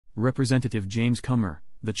Representative James Comer,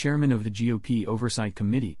 the chairman of the GOP Oversight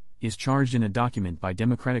Committee, is charged in a document by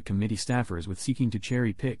Democratic committee staffers with seeking to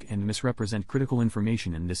cherry-pick and misrepresent critical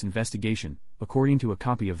information in this investigation, according to a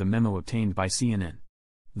copy of the memo obtained by CNN.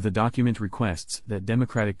 The document requests that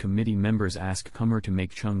Democratic committee members ask Comer to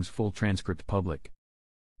make Chung's full transcript public.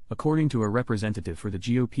 According to a representative for the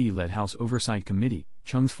GOP-led House Oversight Committee,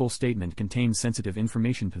 Chung's full statement contains sensitive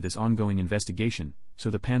information to this ongoing investigation, so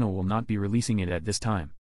the panel will not be releasing it at this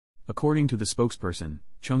time. According to the spokesperson,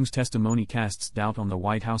 Chung's testimony casts doubt on the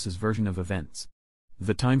White House's version of events.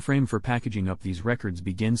 The timeframe for packaging up these records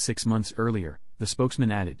begins 6 months earlier, the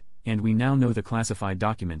spokesman added, and we now know the classified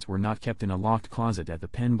documents were not kept in a locked closet at the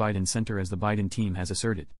Penn Biden Center as the Biden team has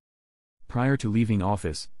asserted. Prior to leaving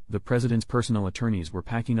office, the president's personal attorneys were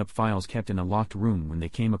packing up files kept in a locked room when they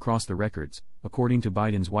came across the records, according to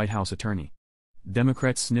Biden's White House attorney.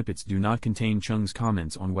 Democrats' snippets do not contain Chung's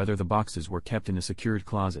comments on whether the boxes were kept in a secured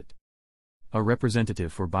closet. A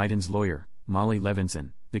representative for Biden's lawyer, Molly Levinson,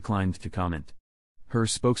 declined to comment. Her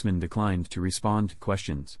spokesman declined to respond to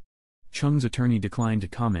questions. Chung's attorney declined to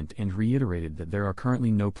comment and reiterated that there are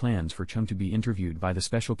currently no plans for Chung to be interviewed by the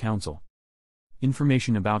special counsel.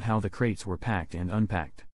 Information about how the crates were packed and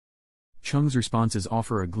unpacked. Chung's responses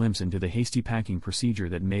offer a glimpse into the hasty packing procedure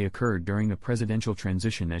that may occur during a presidential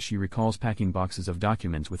transition, as she recalls packing boxes of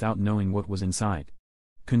documents without knowing what was inside.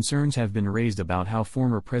 Concerns have been raised about how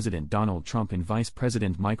former President Donald Trump and Vice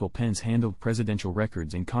President Michael Pence handled presidential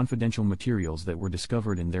records and confidential materials that were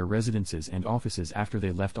discovered in their residences and offices after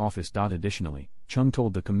they left office. Additionally, Chung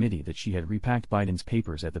told the committee that she had repacked Biden's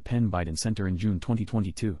papers at the Penn Biden Center in June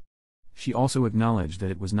 2022. She also acknowledged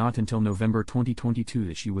that it was not until November 2022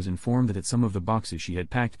 that she was informed that some of the boxes she had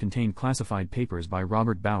packed contained classified papers by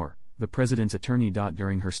Robert Bauer, the president's attorney.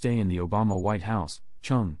 During her stay in the Obama White House,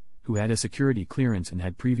 Chung, who had a security clearance and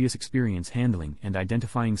had previous experience handling and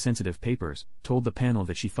identifying sensitive papers, told the panel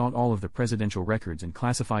that she thought all of the presidential records and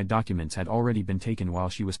classified documents had already been taken while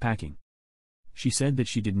she was packing. She said that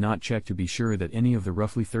she did not check to be sure that any of the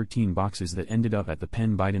roughly 13 boxes that ended up at the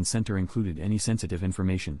Penn Biden Center included any sensitive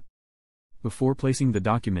information. Before placing the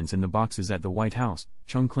documents in the boxes at the White House,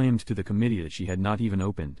 Chung claimed to the committee that she had not even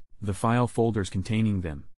opened the file folders containing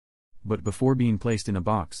them. But before being placed in a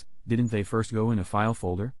box, didn't they first go in a file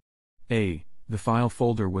folder? The file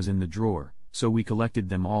folder was in the drawer, so we collected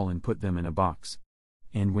them all and put them in a box.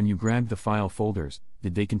 And when you grabbed the file folders,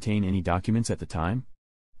 did they contain any documents at the time?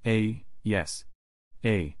 Yes.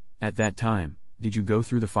 At that time, did you go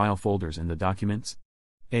through the file folders and the documents?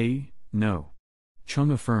 No.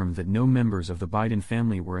 Chung affirmed that no members of the Biden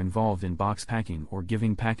family were involved in box packing or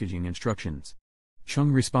giving packaging instructions.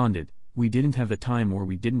 Chung responded, "We didn't have the time, or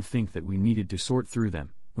we didn't think that we needed to sort through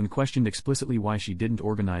them," when questioned explicitly why she didn't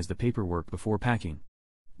organize the paperwork before packing.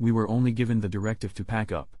 "We were only given the directive to pack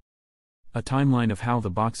up." A timeline of how the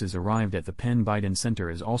boxes arrived at the Penn Biden Center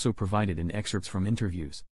is also provided in excerpts from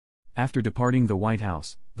interviews. After departing the White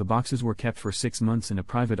House, the boxes were kept for 6 months in a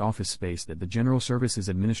private office space that the General Services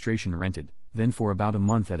Administration rented, then for about a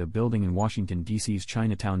month at a building in Washington, D.C.'s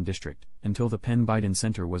Chinatown district, until the Penn Biden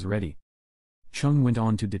Center was ready. Chung went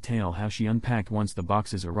on to detail how she unpacked once the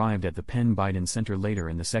boxes arrived at the Penn Biden Center later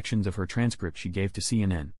in the sections of her transcript she gave to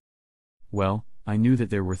CNN. "Well, I knew that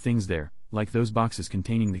there were things there, like those boxes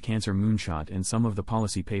containing the cancer moonshot and some of the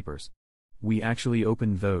policy papers. We actually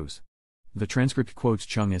opened those." The transcript quotes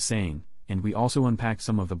Chung as saying, "And we also unpacked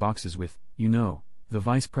some of the boxes with, the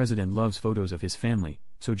vice president loves photos of his family,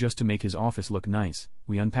 so just to make his office look nice,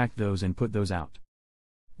 we unpacked those and put those out."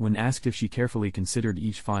 When asked if she carefully considered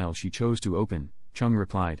each file she chose to open, Chung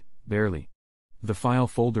replied, "Barely. The file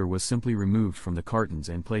folder was simply removed from the cartons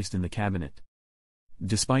and placed in the cabinet."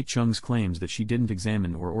 Despite Chung's claims that she didn't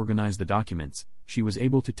examine or organize the documents, she was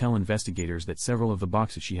able to tell investigators that several of the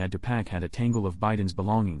boxes she had to pack had a tangle of Biden's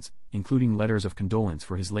belongings, including letters of condolence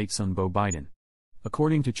for his late son Beau Biden.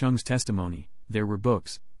 According to Chung's testimony, there were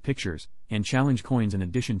books, pictures, and challenge coins in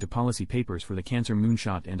addition to policy papers for the Cancer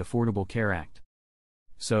Moonshot and Affordable Care Act.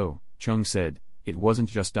 So, Chung said, it wasn't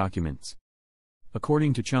just documents.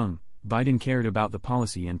 According to Chung, Biden cared about the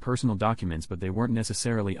policy and personal documents, but they weren't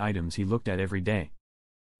necessarily items he looked at every day.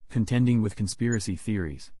 Contending with conspiracy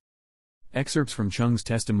theories. Excerpts from Chung's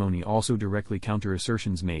testimony also directly counter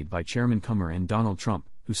assertions made by Chairman Comer and Donald Trump,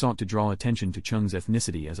 who sought to draw attention to Chung's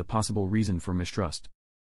ethnicity as a possible reason for mistrust.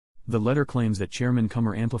 The letter claims that Chairman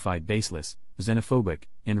Comer amplified baseless, xenophobic,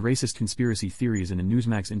 and racist conspiracy theories in a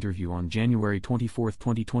Newsmax interview on January 24,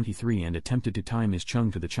 2023, and attempted to tie Ms.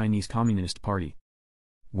 Chung to the Chinese Communist Party.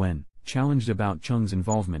 When Challenged about Chung's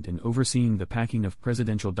involvement in overseeing the packing of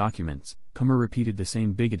presidential documents, Kummer repeated the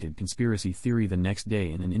same bigoted conspiracy theory the next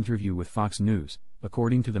day in an interview with Fox News,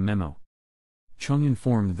 according to the memo. Chung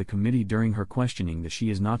informed the committee during her questioning that she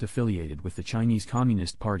is not affiliated with the Chinese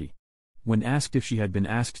Communist Party. When asked if she had been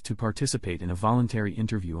asked to participate in a voluntary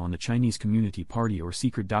interview on the Chinese Communist Party or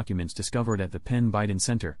secret documents discovered at the Penn Biden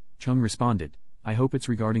Center, Chung responded, "I hope it's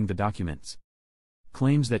regarding the documents."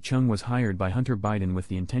 Claims that Chung was hired by Hunter Biden with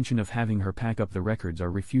the intention of having her pack up the records are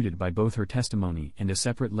refuted by both her testimony and a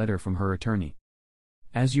separate letter from her attorney.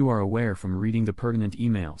 As you are aware from reading the pertinent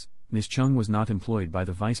emails, Ms. Chung was not employed by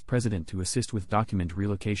the vice president to assist with document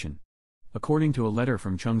relocation. According to a letter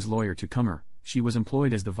from Chung's lawyer to Kummer, she was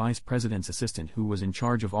employed as the vice president's assistant who was in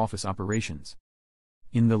charge of office operations.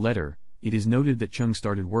 In the letter, it is noted that Chung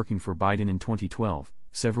started working for Biden in 2012,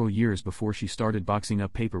 several years before she started boxing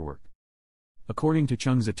up paperwork. According to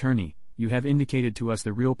Chung's attorney, "You have indicated to us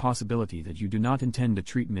the real possibility that you do not intend to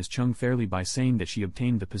treat Ms. Chung fairly by saying that she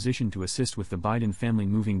obtained the position to assist with the Biden family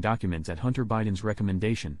moving documents at Hunter Biden's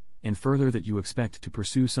recommendation, and further that you expect to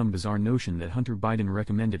pursue some bizarre notion that Hunter Biden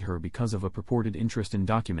recommended her because of a purported interest in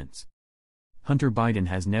documents." Hunter Biden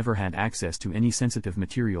has never had access to any sensitive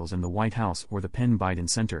materials in the White House or the Penn Biden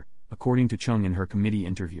Center, according to Chung in her committee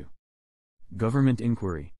interview. Government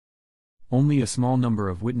inquiry. Only a small number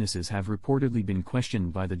of witnesses have reportedly been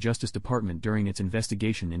questioned by the Justice Department during its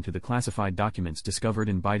investigation into the classified documents discovered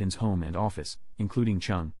in Biden's home and office, including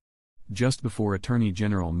Chung. Just before Attorney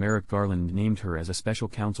General Merrick Garland named her as a special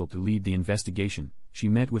counsel to lead the investigation, she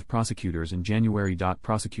met with prosecutors in January.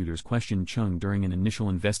 Prosecutors questioned Chung during an initial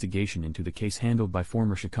investigation into the case handled by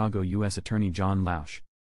former Chicago U.S. Attorney John Lausch.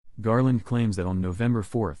 Garland claims that on November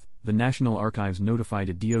 4, the National Archives notified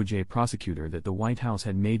a DOJ prosecutor that the White House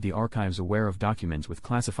had made the archives aware of documents with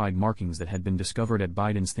classified markings that had been discovered at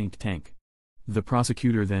Biden's think tank. The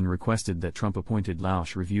prosecutor then requested that Trump-appointed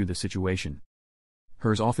Lausch review the situation.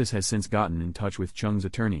 Her's office has since gotten in touch with Chung's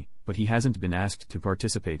attorney, but he hasn't been asked to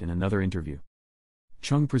participate in another interview.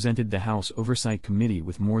 Chung presented the House Oversight Committee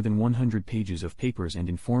with more than 100 pages of papers and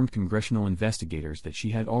informed congressional investigators that she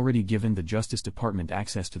had already given the Justice Department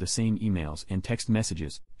access to the same emails and text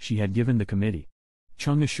messages she had given the committee.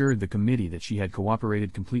 Chung assured the committee that she had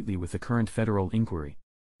cooperated completely with the current federal inquiry.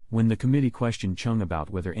 When the committee questioned Chung about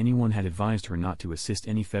whether anyone had advised her not to assist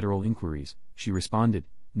any federal inquiries, she responded,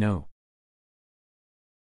 "No.